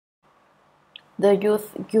The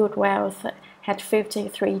youth good wealth had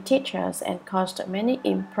 53 teachers and caused many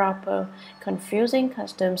improper, confusing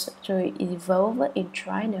customs to evolve in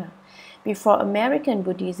China. Before American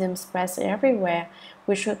Buddhism spreads everywhere,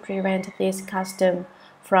 we should prevent this custom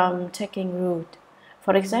from taking root.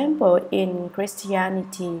 For example, in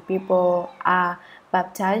Christianity, people are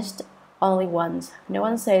baptized only once. No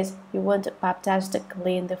one says you weren't baptized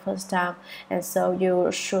clean the first time, and so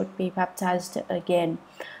you should be baptized again,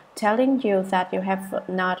 telling you that you have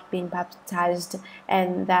not been baptized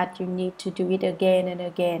and that you need to do it again and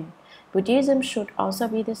again. Buddhism should also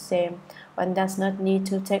be the same. One does not need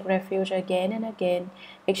to take refuge again and again,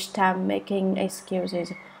 each time making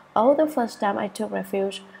excuses. Oh, the first time I took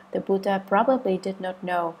refuge, the Buddha probably did not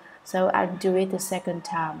know, so I'll do it the second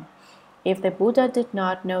time. If the Buddha did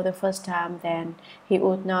not know the first time, then he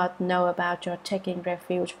would not know about your taking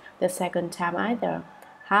refuge the second time either.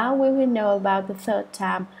 How will we know about the third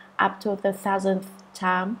time up to the 1000th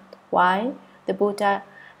time? Why? The Buddha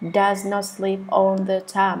does not sleep all the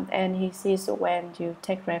time, and he sees when you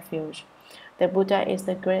take refuge. The Buddha is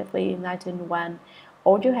the greatly enlightened one.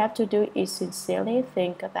 All you have to do is sincerely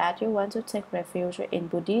think that you want to take refuge in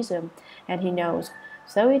Buddhism, and he knows.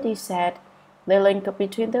 So it is said, the link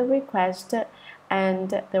between the request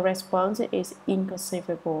and the response is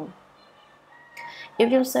inconceivable.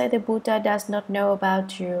 If you say the Buddha does not know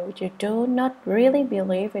about you, you do not really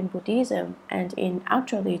believe in Buddhism, and in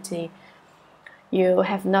actuality, you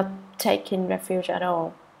have not taken refuge at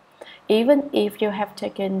all. Even if you have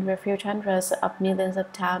taken refuge hundreds of millions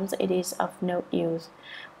of times, it is of no use.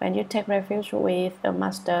 When you take refuge with a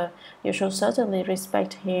master, you should certainly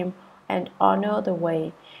respect him and honor the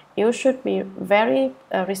way. You should be very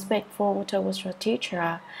respectful towards your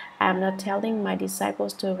teacher. I am not telling my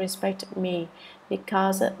disciples to respect me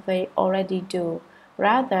because they already do.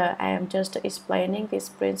 Rather, I am just explaining this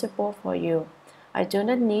principle for you. I do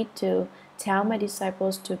not need to tell my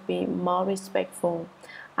disciples to be more respectful.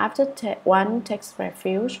 After one takes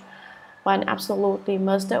refuge, one absolutely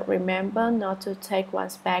must remember not to take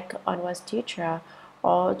one's back on one's teacher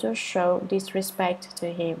or to show disrespect to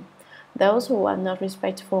him. Those who are not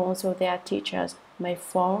respectful to their teachers may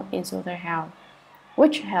fall into the hell.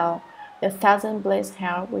 Which hell? The thousand blessed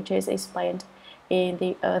hell, which is explained in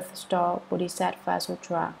the Earth Star Bodhisattva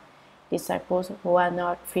Sutra. Disciples who are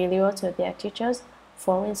not filial to their teachers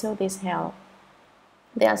fall into this hell.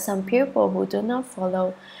 There are some people who do not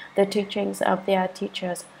follow the teachings of their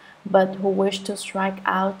teachers, but who wish to strike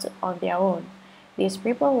out on their own. These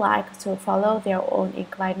people like to follow their own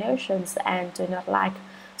inclinations and do not like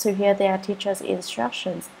to hear their teachers'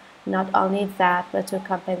 instructions. Not only that, but to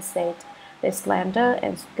compensate, they slander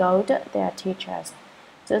and scold their teachers.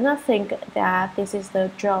 Do not think that this is the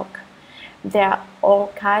joke. There are all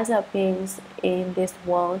kinds of beings in this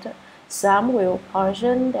world. Some will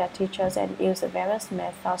poison their teachers and use various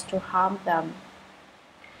methods to harm them.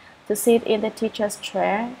 To sit in the teacher's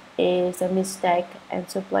chair is a mistake, and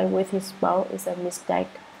to play with his bow is a mistake.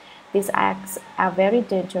 These acts are very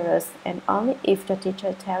dangerous, and only if the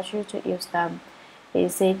teacher tells you to use them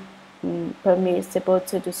is it permissible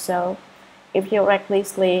to do so. If you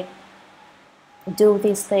recklessly do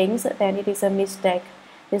these things, then it is a mistake.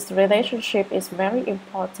 This relationship is very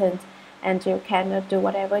important, and you cannot do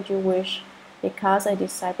whatever you wish, because a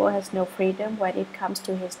disciple has no freedom when it comes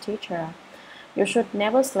to his teacher. You should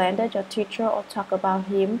never slander your teacher or talk about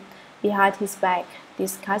him behind his back.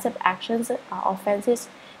 These kinds of actions are offenses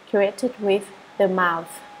created with the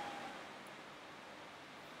mouth.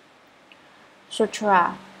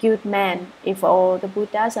 Sutra. Good man. If all the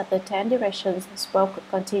Buddhas of the 10 directions spoke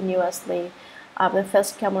continuously of the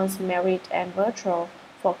first common merit and virtue,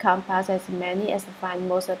 for compass as many as find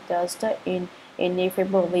most of dust in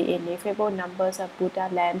ineffable numbers of Buddha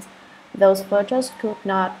lands, those virtues could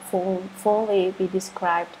not fully be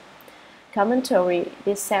described. Commentary.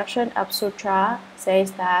 This section of Sutra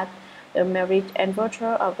says that the merit and virtue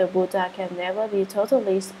of the Buddha can never be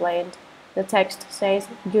totally explained. The text says,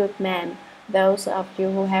 good man, those of you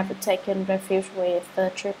who have taken refuge with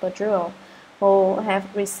the triple jewel, who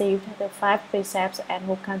have received the 5 precepts and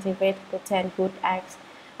who cultivate the 10 good acts.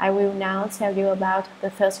 I will now tell you about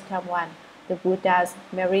the first one, the Buddha's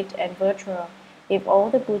merit and virtue. If all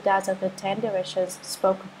the Buddhas of the 10 directions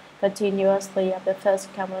spoke continuously of the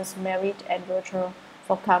first common merit and virtue,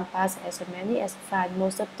 for compass as many as find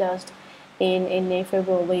most of dust in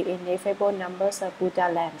ineffable numbers of Buddha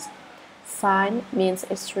lands. Fine means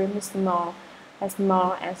extremely small as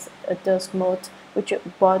a dust mote which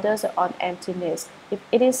borders on emptiness. If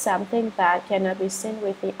it is something that cannot be seen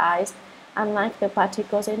with the eyes, unlike the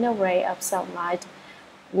particles in a ray of sunlight,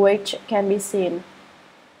 which can be seen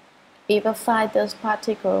If a fine dust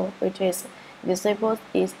particle which is visible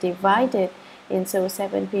is divided into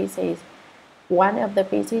 7 pieces, one of the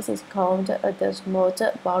pieces is called a dust mote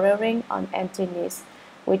bordering on emptiness,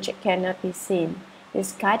 which cannot be seen.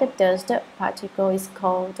 This kind of dust particle is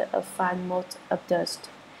called a fine mote of dust.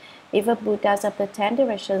 If the Buddhas of the 10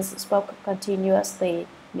 directions spoke continuously,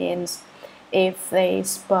 means if they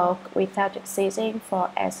spoke without ceasing for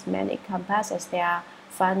as many kalpas as there are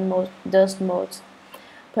fine dust motes,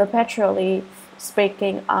 perpetually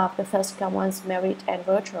speaking of the first one's merit and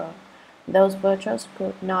virtue, those virtues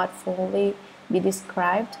could not fully be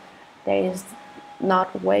described. There is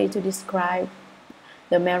not a way to describe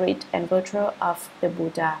the merit and virtue of the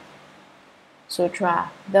Buddha.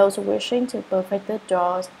 Sutra. Those wishing to perfect the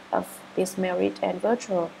doors of this merit and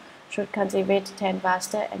virtue should cultivate 10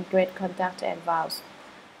 vast and great conduct and vows.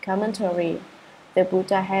 Commentary. The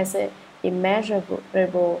Buddha has an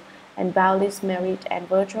immeasurable and boundless merit and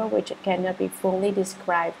virtue which cannot be fully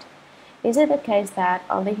described. Is it the case that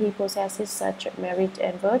only he possesses such merit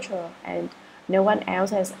and virtue, and no one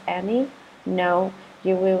else has any? No,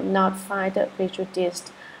 you will not find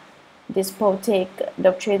prejudiced, despotic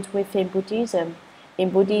doctrines within Buddhism.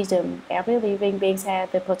 In Buddhism, every living being has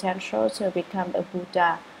the potential to become a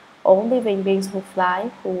Buddha. All living beings who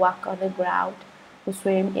fly, who walk on the ground, who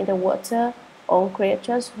swim in the water, all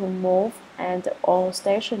creatures who move, and all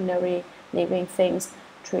stationary living things,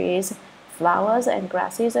 trees, flowers, and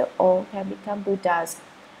grasses, all can become Buddhas.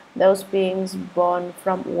 Those beings born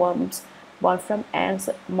from wombs, born from eggs,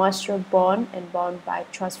 moisture-born, and born by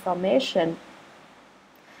transformation,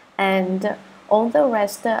 and all the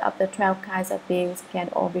rest of the 12 kinds of beings can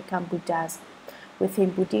all become Buddhas.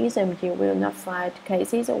 Within Buddhism, you will not find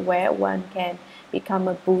cases where one can become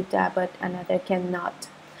a Buddha but another cannot.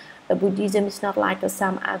 Buddhism is not like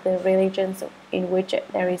some other religions in which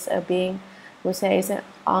there is a being who says,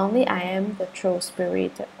 "Only I am the true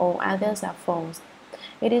spirit, all others are false."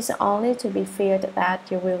 It is only to be feared that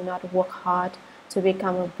you will not work hard to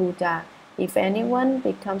become a Buddha. If anyone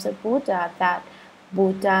becomes a Buddha, that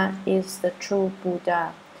Buddha is the true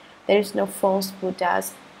Buddha. There is no false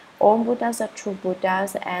Buddhas. All Buddhas are true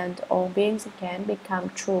Buddhas, and all beings can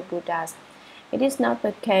become true Buddhas. It is not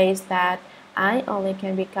the case that I only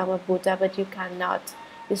can become a Buddha, but you cannot.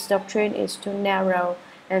 This doctrine is too narrow,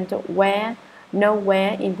 and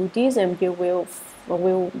nowhere in Buddhism you will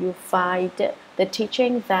find the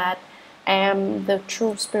teaching that I am the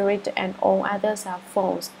true spirit and all others are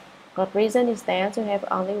false. What reason is there to have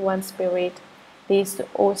only one spirit? This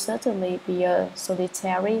will certainly be a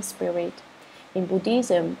solitary spirit. In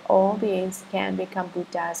Buddhism, all beings can become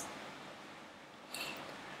Buddhas.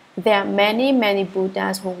 There are many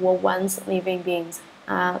Buddhas who were once living beings,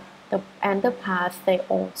 and the path they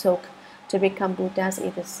all took to become Buddhas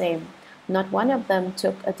is the same. Not one of them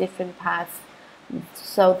took a different path.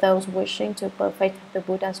 So those wishing to perfect the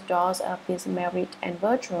Buddha's doors of this merit and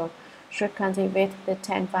virtue should cultivate the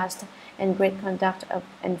 10 vast and great conduct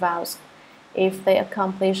and vows. If they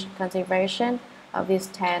accomplish cultivation of these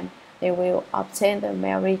 10, they will obtain the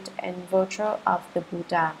merit and virtue of the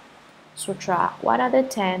Buddha. Sutra. What are the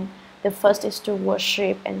 10? The first is to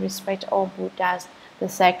worship and respect all Buddhas. The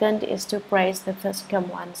second is to praise the first come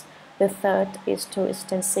ones. The third is to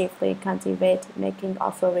extensively cultivate making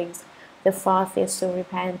offerings. The fourth is to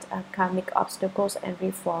repent of karmic obstacles and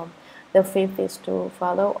reform. The fifth is to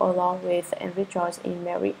follow along with and rejoice in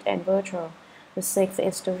merit and virtue. The sixth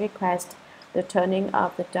is to request the turning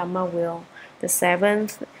of the Dharma wheel. The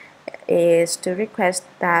seventh is to request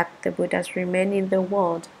that the Buddhas remain in the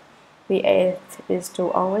world. The eighth is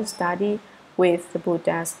to always study with the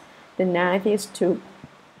Buddhas. The ninth is to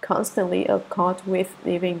constantly accord with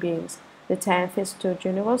living beings. The 10th is to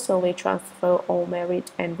universally transfer all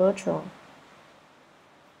merit and virtue.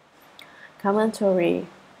 Commentary.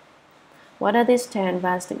 What are these 10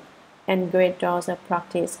 vast and great doors of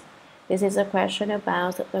practice? This is a question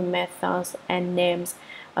about the methods and names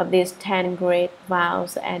of these 10 great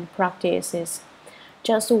vows and practices.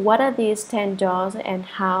 Just what are these 10 doors and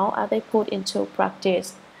how are they put into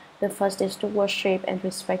practice? The first is to worship and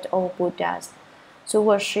respect all Buddhas. To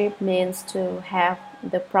worship means to have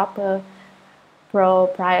the proper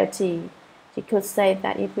propriety. You could say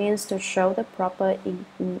that it means to show the proper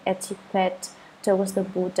etiquette towards the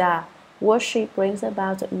Buddha. Worship brings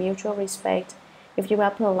about mutual respect. If you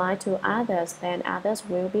are polite to others, then others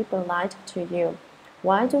will be polite to you.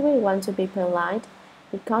 Why do we want to be polite?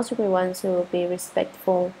 Because we want to be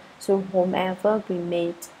respectful to whomever we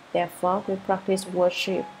meet. Therefore, we practice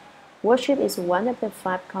worship. Worship is one of the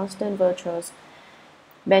 5 constant virtues.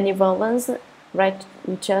 Benevolence,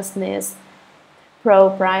 righteousness,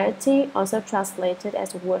 Propriety, also translated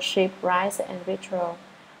as worship, rites, and ritual.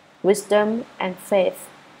 Wisdom and faith.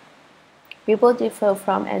 People differ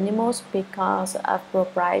from animals because of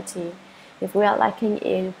propriety. If we are lacking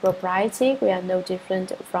in propriety, we are no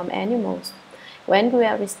different from animals. When we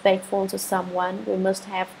are respectful to someone, we must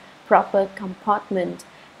have proper comportment,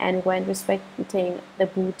 and when respecting the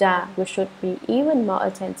Buddha, we should be even more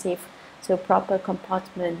attentive to proper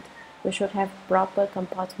comportment. We should have proper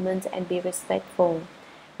comportment and be respectful.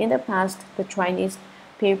 In the past, the Chinese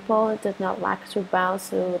people did not like to bow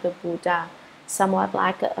to the Buddha, somewhat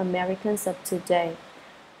like the Americans of today.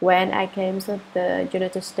 When I came to the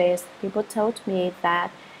United States, people told me that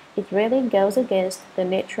it really goes against the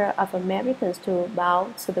nature of Americans to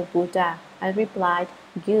bow to the Buddha. I replied,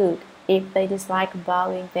 good. If they dislike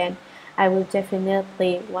bowing, then I will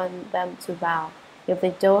definitely want them to bow. If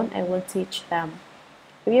they don't, I will teach them.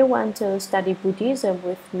 If you want to study Buddhism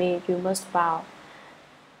with me, you must bow.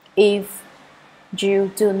 If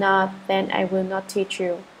you do not, then I will not teach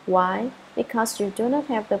you. Why? Because you do not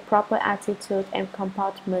have the proper attitude and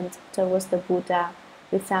comportment towards the Buddha.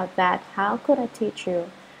 Without that, how could I teach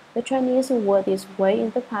you? The Chinese were this way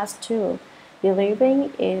in the past too.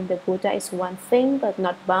 Believing in the Buddha is one thing, but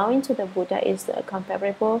not bowing to the Buddha is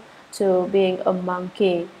comparable to being a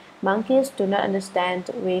monkey. Monkeys do not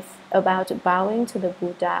understand about bowing to the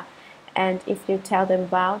Buddha, and if you tell them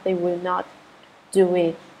bow, they will not do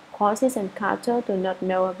it. Horses and cattle do not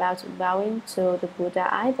know about bowing to the Buddha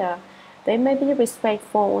either. They may be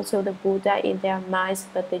respectful to the Buddha in their minds,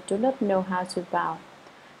 but they do not know how to bow.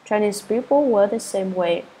 Chinese people were the same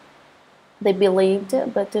way. They believed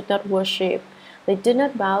but did not worship. They did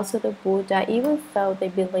not bow to the Buddha even though they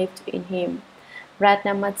believed in him.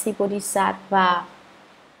 Adornment Bodhisattva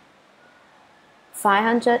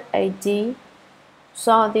 500 AD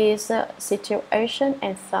saw this situation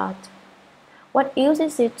and thought, what use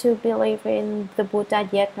is it to believe in the Buddha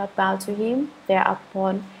yet not bow to him?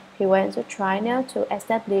 Thereupon, he went to China to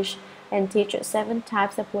establish and teach 7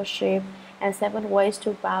 types of worship and 7 ways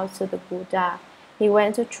to bow to the Buddha. He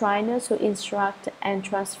went to China to instruct and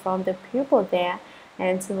transform the people there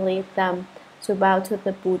and to lead them to bow to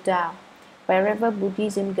the Buddha. Wherever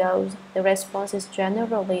Buddhism goes, the response is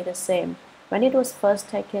generally the same. When it was first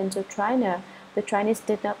taken to China, the Chinese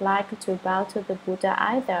did not like to bow to the Buddha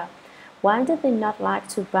either. Why did they not like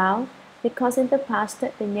to bow? Because in the past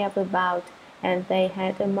they never bowed, and they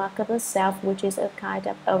had a marketable self, which is a kind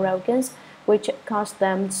of arrogance, which caused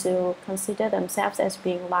them to consider themselves as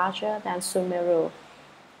being larger than Sumeru.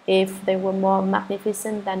 If they were more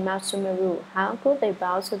magnificent than Mount Sumeru, how could they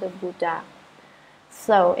bow to the Buddha?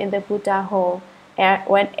 So, in the Buddha hall,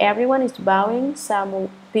 when everyone is bowing, some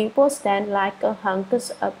people stand like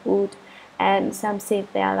hunks of wood, and some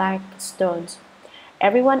sit there like stones.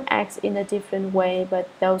 Everyone acts in a different way, but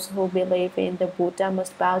those who believe in the Buddha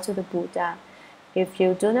must bow to the Buddha. If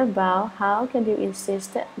you do not bow, how can you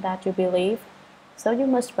insist that you believe? So you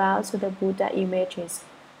must bow to the Buddha images.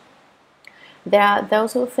 There are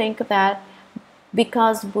those who think that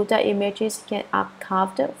because Buddha images are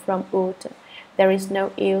carved from wood, there is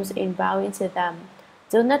no use in bowing to them.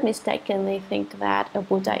 Do not mistakenly think that a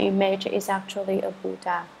Buddha image is actually a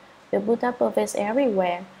Buddha. The Buddha pervades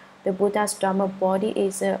everywhere. The Buddha's Dharma body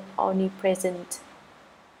is omnipresent.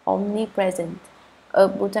 A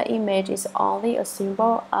Buddha image is only a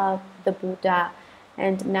symbol of the Buddha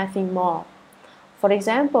and nothing more. For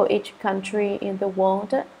example, each country in the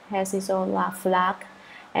world has its own flag,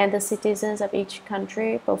 and the citizens of each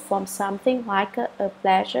country perform something like a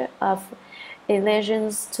pledge of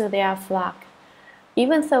allegiance to their flag.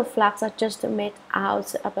 Even though flags are just made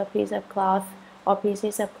out of a piece of cloth or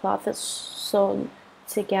pieces of cloth sewn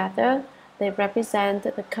together, they represent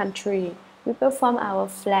the country. We perform our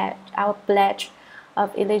pledge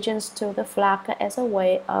of allegiance to the flag as a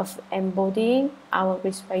way of embodying our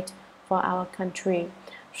respect for our country.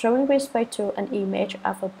 Showing respect to an image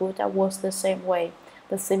of a Buddha works the same way.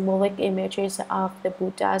 The symbolic images of the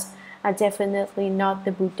Buddhas are definitely not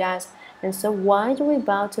the Buddhas, and so why do we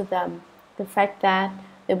bow to them? The fact that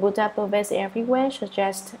the Buddha pervades everywhere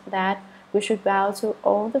suggests that we should bow to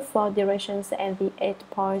all the 4 directions and the 8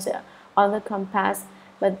 points on the compass,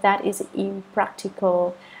 but that is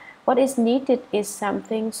impractical. What is needed is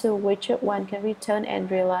something to which one can return and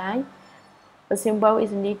rely. A symbol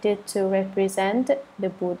is needed to represent the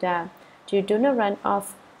Buddha. You do not run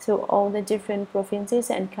off to all the different provinces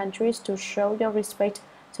and countries to show your respect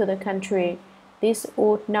to the country. This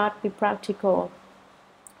would not be practical.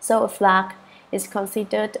 So a flag is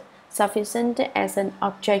considered sufficient as an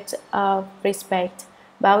object of respect.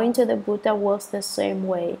 Bowing to the Buddha works the same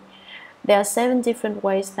way. There are 7 different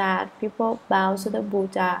ways that people bow to the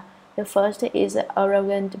Buddha. The first is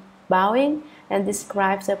arrogant bowing, and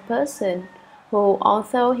describes a person who,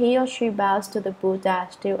 although he or she bows to the Buddha,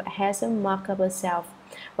 still has a mark of herself.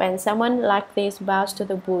 When someone like this bows to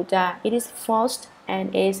the Buddha, it is forced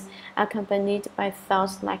and is accompanied by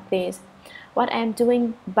thoughts like this: what I am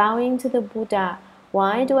doing bowing to the Buddha?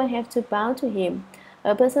 Why do I have to bow to him?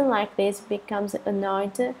 A person like this becomes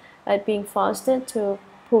annoyed at being forced to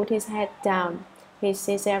put his head down. He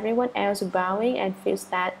sees everyone else bowing and feels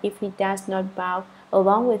that if he does not bow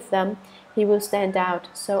along with them, he will stand out.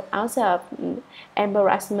 So out of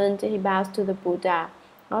embarrassment, he bows to the Buddha.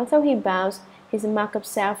 Although he bows, his mark of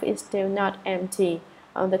self is still not empty.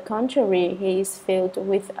 On the contrary, he is filled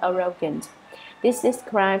with arrogance. This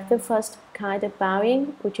describes the first kind of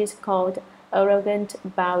bowing, which is called arrogant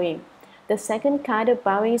bowing. The second kind of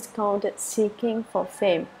bowing is called seeking for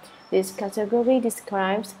fame. This category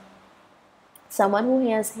describes someone who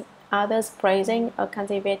hears others praising a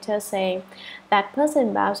cultivator saying, "That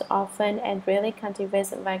person bows often and really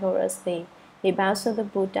cultivates vigorously. He bows to the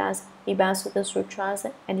Buddhas, he bows to the sutras,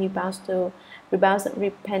 and he bows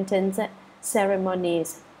repentance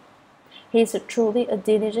ceremonies. He is truly a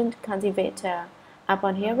diligent cultivator."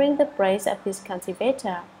 Upon hearing the praise of this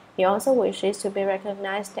cultivator, he also wishes to be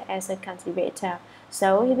recognized as a cultivator,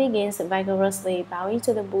 so he begins vigorously bowing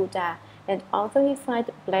to the Buddha. And although he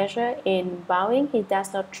finds pleasure in bowing, he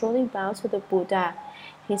does not truly bow to the Buddha.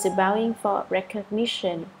 He is bowing for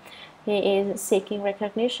recognition. He is seeking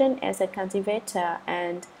recognition as a cultivator,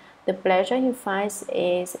 and the pleasure he finds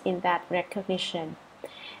is in that recognition.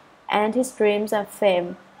 And his dreams of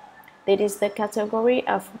fame. It is the category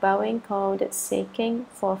of bowing called seeking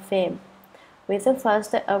for fame. With the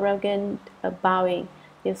first arrogant bowing,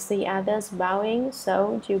 you see others bowing,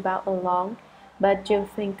 so you bow along, but you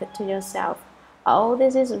think to yourself, "Oh,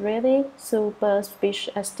 this is really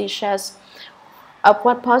superstitious. Of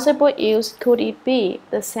what possible use could it be?"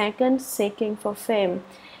 The second, seeking for fame,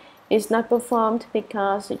 is not performed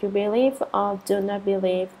because you believe or do not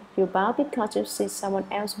believe. You bow because you see someone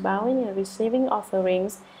else bowing and receiving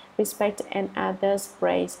offerings, respect, and others'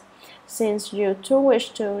 praise. Since you too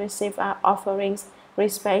wish to receive our offerings,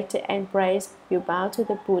 respect, and praise, you bow to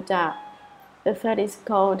the Buddha. The third is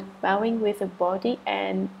called bowing with the body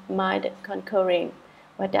and mind concurring.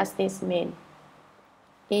 What does this mean?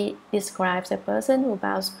 It describes a person who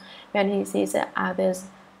bows when he sees others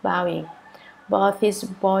bowing. Both his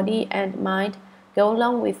body and mind go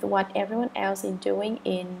along with what everyone else is doing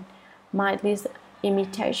in mindless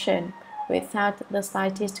imitation, without the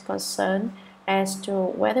slightest concern as to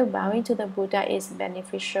whether bowing to the Buddha is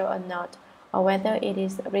beneficial or not, or whether it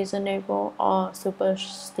is reasonable or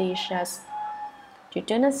superstitious. You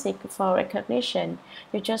do not seek for recognition,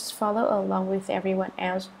 you just follow along with everyone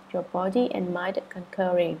else, your body and mind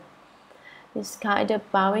concurring. This kind of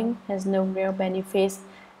bowing has no real benefits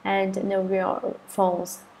and no real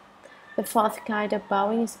faults. The fourth kind of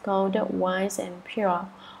bowing is called wise and pure.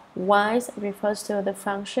 Wise refers to the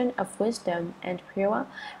function of wisdom, and pure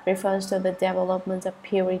refers to the development of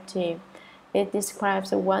purity. It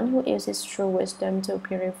describes one who uses true wisdom to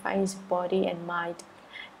purify his body and mind.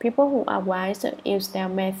 People who are wise use their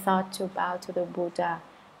method to bow to the Buddha,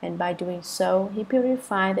 and by doing so, he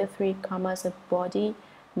purifies the 3 karmas of body,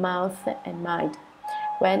 mouth, and mind.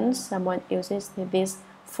 When someone uses this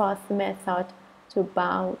fourth method to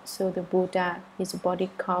bow to the Buddha, his body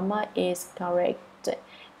karma is correct,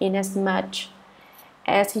 inasmuch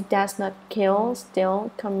as he does not kill, steal,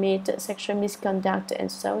 commit sexual misconduct,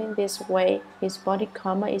 and so in this way, his body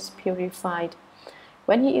karma is purified.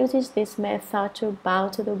 When he uses this method to bow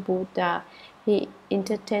to the Buddha, he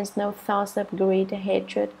entertains no thoughts of greed,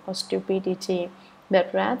 hatred, or stupidity,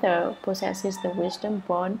 but rather possesses the wisdom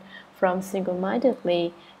born from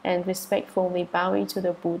single-mindedly and respectfully bowing to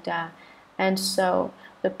the Buddha, and so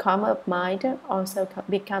the karma of mind also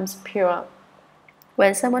becomes pure.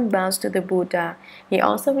 When someone bows to the Buddha, he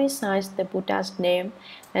also recites the Buddha's name,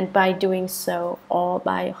 and by doing so, or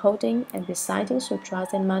by holding and reciting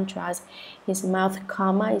sutras and mantras, his mouth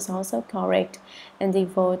karma is also correct and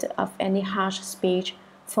devoid of any harsh speech,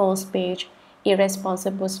 false speech,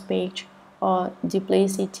 irresponsible speech, or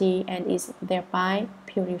duplicity, and is thereby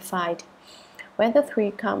purified. When the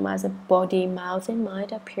 3 karmas of body, mouth, and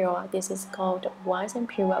mind are pure, this is called wise and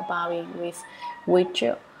pure bowing, with which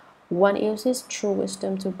one uses true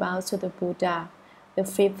wisdom to bow to the Buddha. The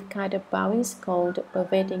 5th kind of bowing is called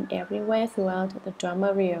pervading everywhere throughout the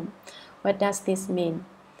Dharma realm. What does this mean?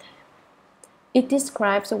 It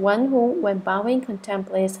describes one who, when bowing,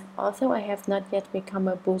 contemplates, "Although I have not yet become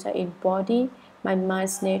a Buddha in body, My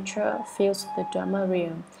mind's nature fills the Dharma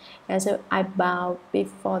realm. As I bow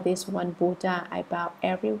before this one Buddha, I bow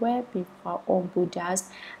everywhere before all Buddhas.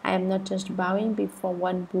 I am not just bowing before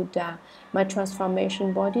one Buddha. My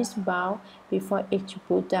transformation bodies bow before each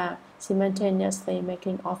Buddha, simultaneously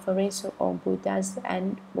making offerings to all Buddhas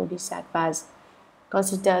and Bodhisattvas.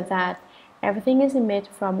 Consider that everything is made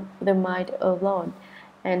from the mind alone,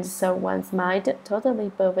 and so one's mind totally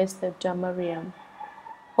pervades the Dharma realm.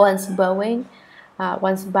 One's bowing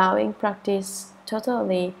practice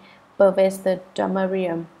totally pervades the Dharma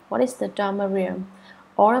realm. What is the Dharma realm?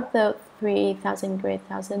 All of the 3,000 great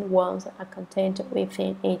thousand worlds are contained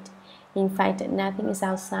within it. In fact, nothing is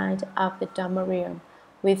outside of the Dharma realm.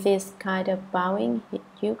 With this kind of bowing,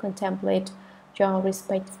 you contemplate your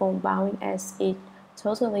respectful bowing as it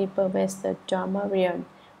totally pervades the Dharma realm.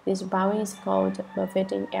 This bowing is called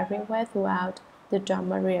pervading everywhere throughout the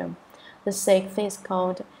Dharma realm. The sixth is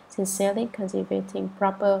called sincerely cultivating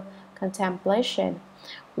proper contemplation.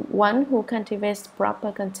 One who cultivates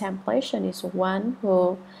proper contemplation is one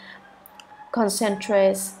who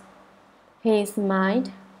concentrates his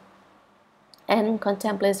mind and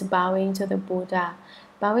contemplates bowing to the Buddha.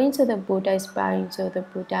 Bowing to the Buddha is bowing to the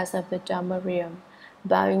Buddhas of the Dharma realm.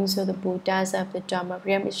 Bowing to the Buddhas of the Dharma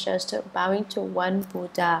realm is just bowing to one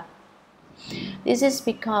Buddha. This is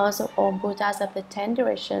because all Buddhas of the 10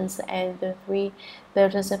 directions and the 3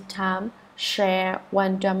 builders of time share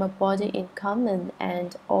one Dharma body in common,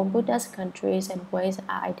 and all Buddhas' countries and ways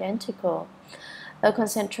are identical. A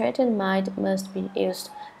concentrated mind must be used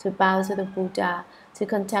to bow to the Buddha, to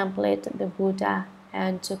contemplate the Buddha,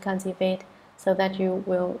 and to cultivate so that you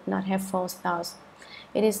will not have false thoughts.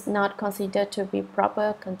 It is not considered to be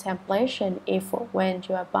proper contemplation if, when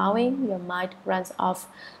you are bowing, your mind runs off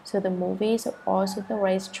to the movies or to the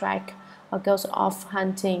racetrack, or goes off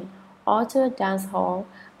hunting, or to a dance hall,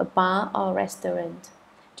 a bar, or restaurant.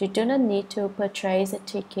 You do not need to purchase a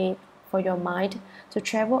ticket for your mind to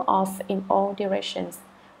travel off in all directions,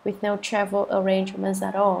 with no travel arrangements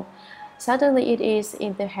at all. Suddenly it is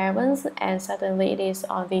in the heavens, and suddenly it is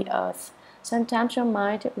on the earth. Sometimes your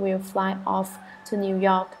mind will fly off to New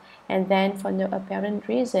York, and then for no apparent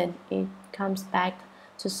reason it comes back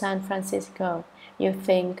to San Francisco. You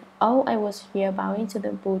think, oh, I was here bowing to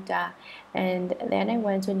the Buddha, and then I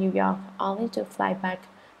went to New York only to fly back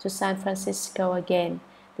to San Francisco again.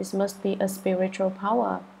 This must be a spiritual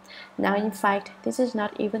power. Now, in fact, this is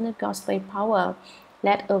not even a ghostly power,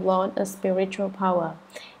 let alone a spiritual power.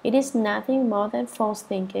 It is nothing more than false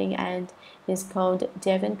thinking, and is called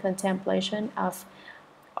deviant contemplation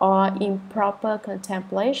or improper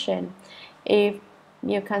contemplation. If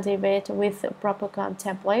you cultivate with proper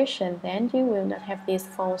contemplation, then you will not have these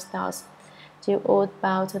false thoughts. You would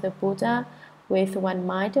bow to the Buddha with one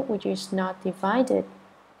mind which is not divided.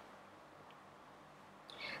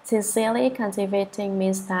 Sincerely cultivating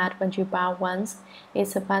means that when you bow once, it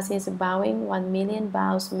surpasses bowing 1,000,000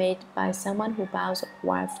 bows made by someone who bows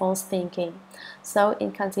while false thinking. So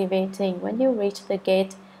in cultivating, when you reach the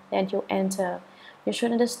gate, then you enter. You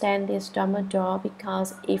should understand this Dharma door,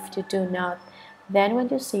 because if you do not, then when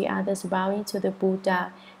you see others bowing to the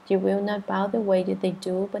Buddha, you will not bow the way that they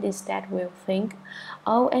do, but instead will think,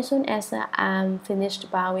 oh, as soon as I'm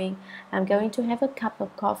finished bowing, I'm going to have a cup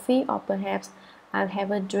of coffee, or perhaps I'll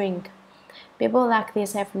have a drink. People like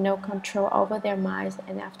this have no control over their minds,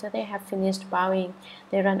 and after they have finished bowing,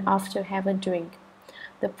 they run off to have a drink.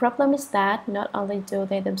 The problem is that not only do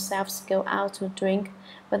they themselves go out to drink,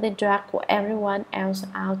 but they drag everyone else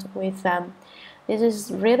out with them. This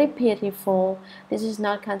is really pitiful. This is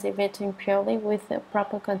not cultivating purely with the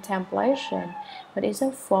proper contemplation, but is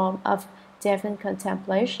a form of deviant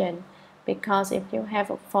contemplation, because if you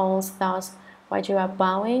have false thoughts while you are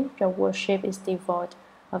bowing, your worship is devoid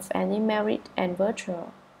of any merit and virtue.